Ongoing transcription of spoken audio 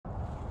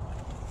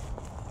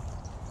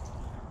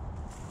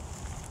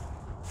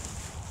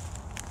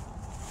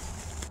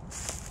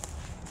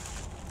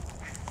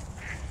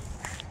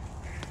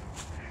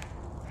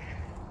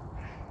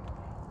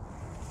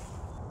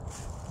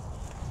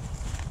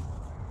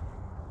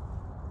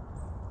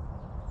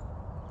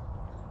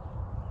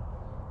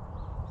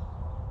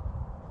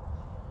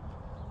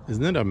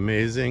Isn't it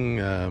amazing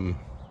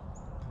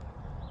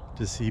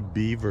to see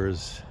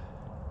beavers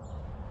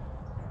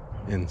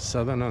in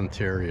southern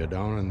Ontario,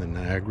 down in the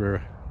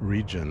Niagara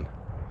region?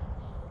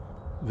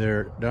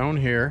 They're down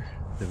here.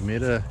 They've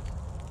made a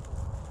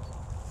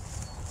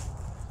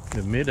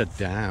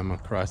dam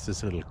across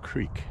this little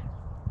creek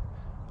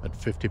at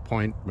 50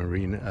 Point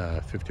Marine,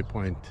 50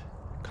 Point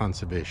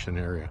Conservation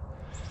Area.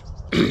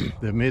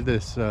 They've made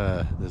this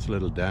this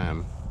little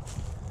dam,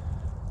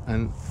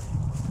 and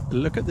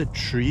look at the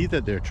tree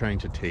that they're trying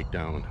to take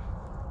down.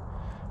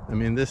 I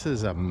mean, this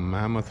is a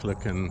mammoth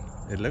looking.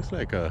 It looks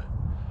like a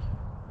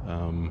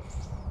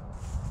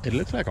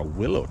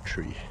willow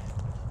tree.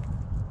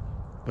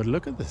 But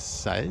look at the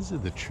size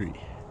of the tree.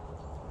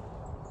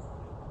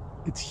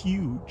 It's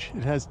huge.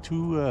 It has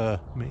two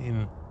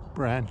main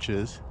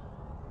branches.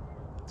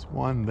 It's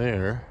one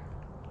there.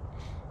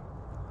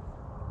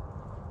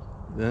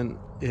 Then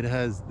it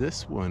has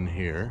this one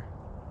here.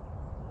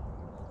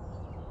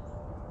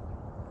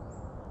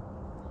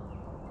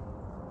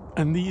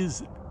 And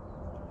these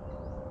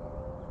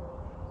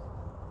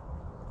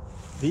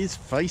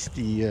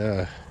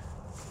feisty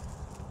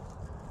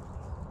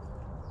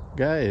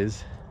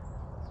guys,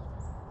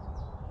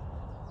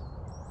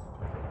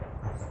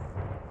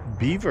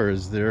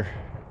 beavers, they're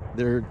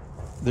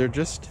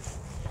just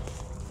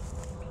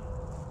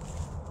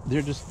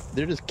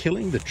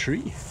killing the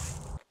tree.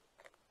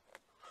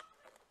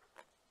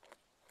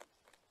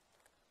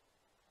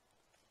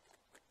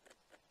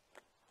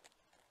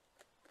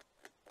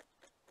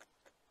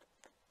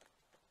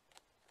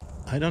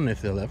 I don't know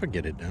if they'll ever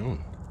get it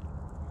down.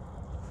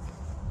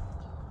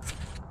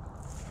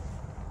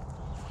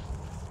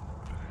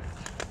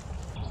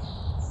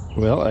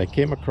 Well, I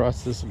came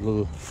across this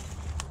little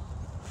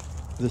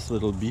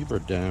beaver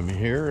dam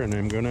here, and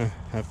I'm gonna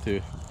have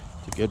to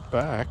get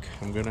back.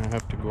 I'm gonna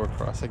have to go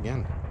across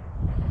again.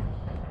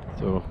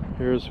 So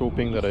here's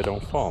hoping that I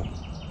don't fall.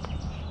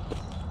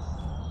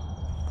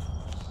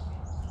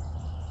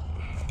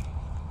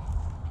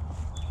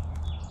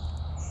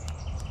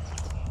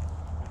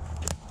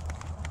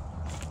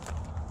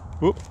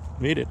 Whoop,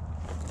 made it.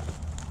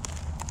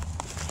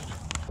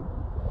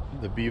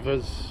 The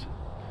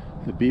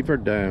beaver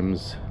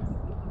dams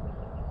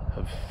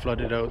have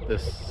flooded out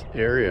this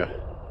area,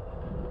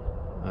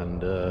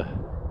 and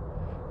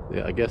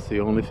I guess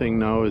the only thing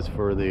now is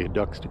for the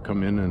ducks to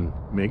come in and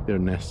make their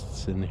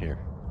nests in here.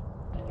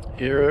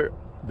 Here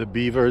the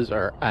beavers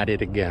are at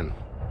it again.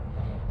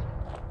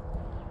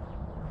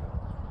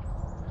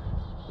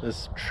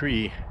 This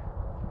tree,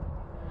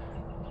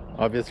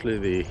 obviously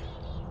the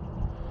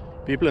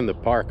people in the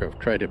park have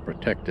tried to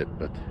protect it,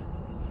 but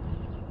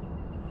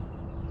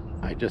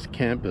I just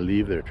can't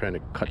believe they're trying to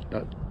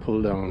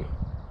pull down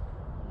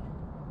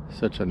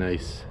such a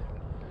nice.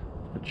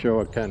 Let's show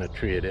what kind of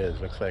tree it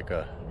is. Looks like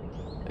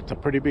it's a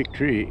pretty big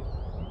tree.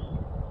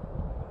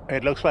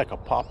 It looks like a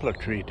poplar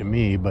tree to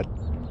me, but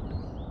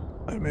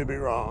I may be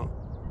wrong.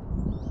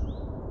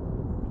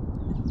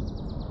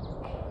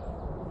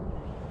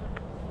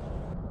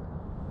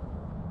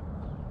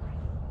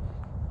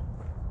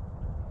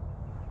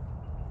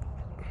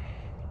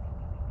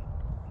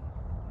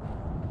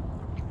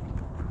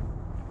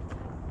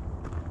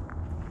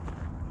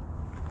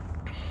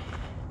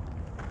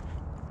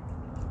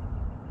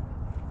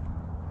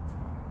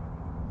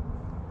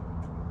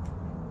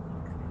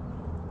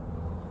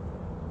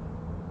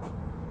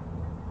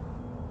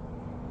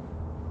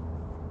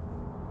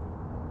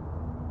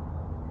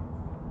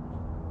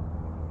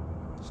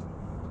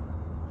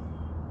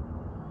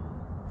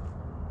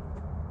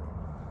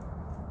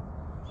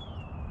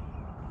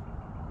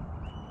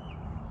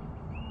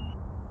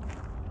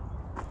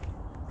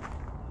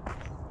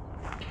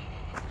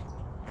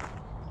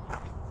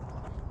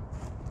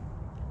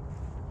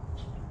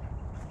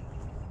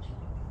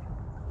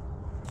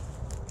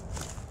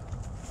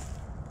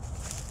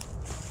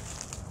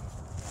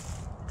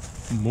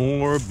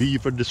 More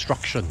beaver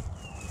destruction.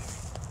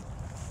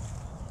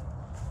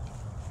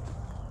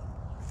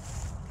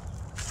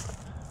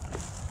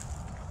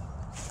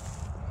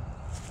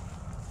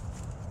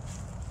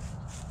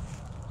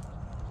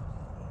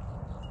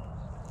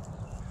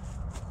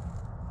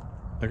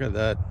 Look at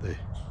that.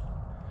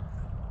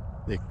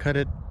 They cut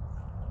it.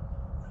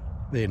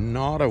 They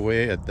gnawed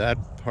away at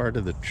that part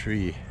of the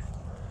tree,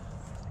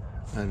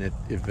 and it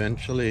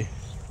eventually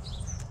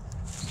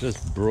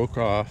just broke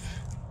off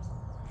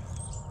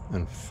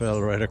and fell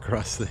right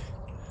across the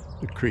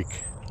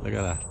creek. Look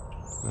at that.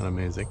 Isn't that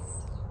amazing?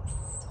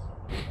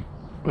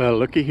 Well,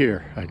 looky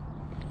here.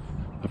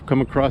 I've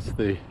come across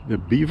the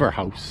beaver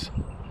house.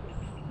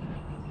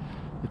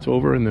 It's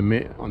over in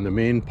on the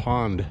main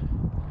pond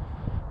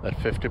at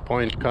 50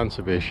 Point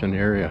Conservation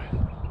Area.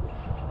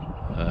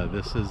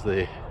 This is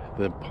the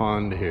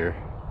pond here.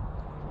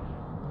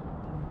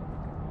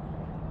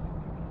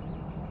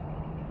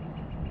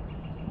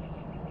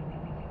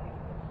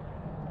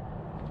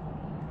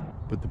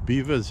 But the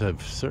beavers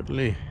have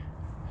certainly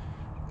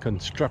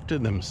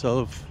constructed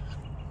themselves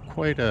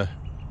quite a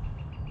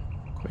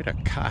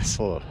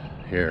castle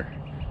here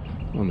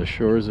on the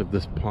shores of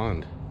this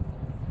pond.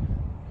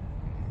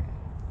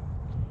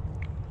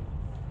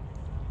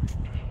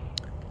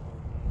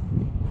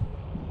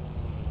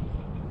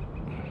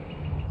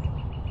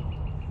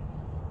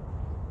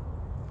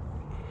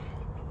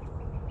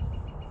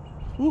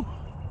 Whew.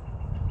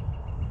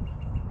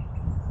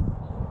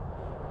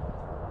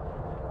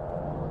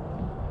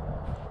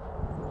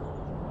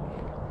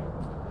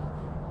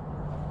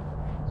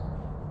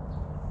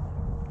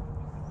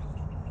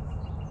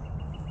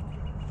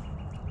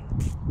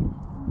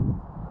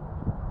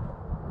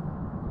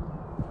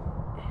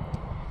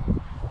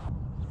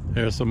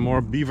 There's some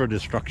more beaver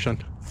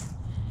destruction.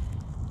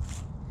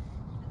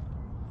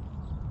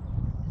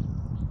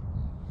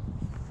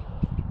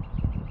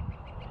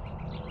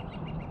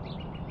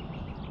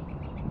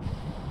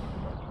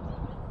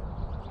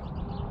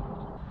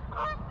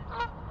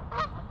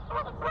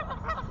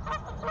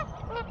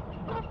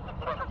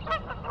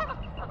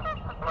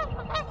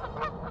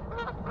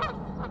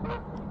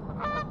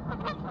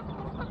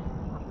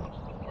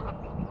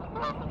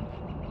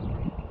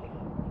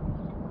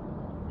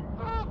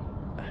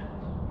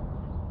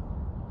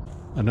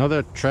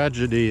 Another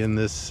tragedy in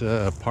this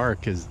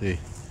park is the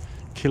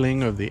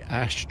killing of the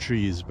ash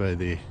trees by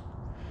the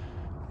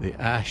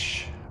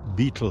ash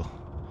beetle,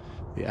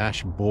 the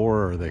ash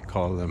borer they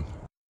call them,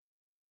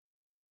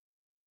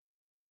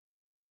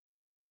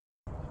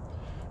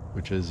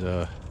 which is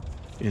a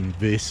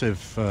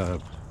invasive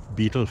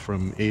beetle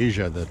from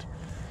Asia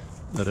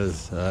that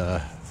has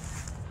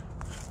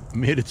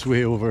made its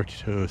way over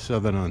to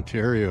southern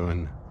Ontario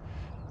and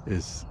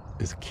is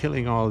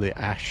killing all the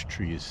ash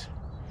trees.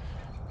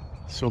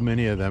 So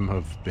many of them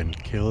have been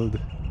killed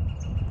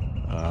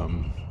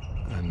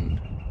and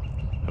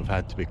have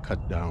had to be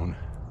cut down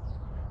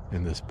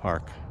in this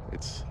park.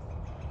 It's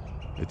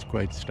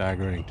quite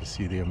staggering to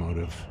see the amount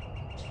of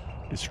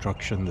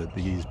destruction that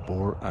these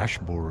ash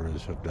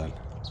borers have done.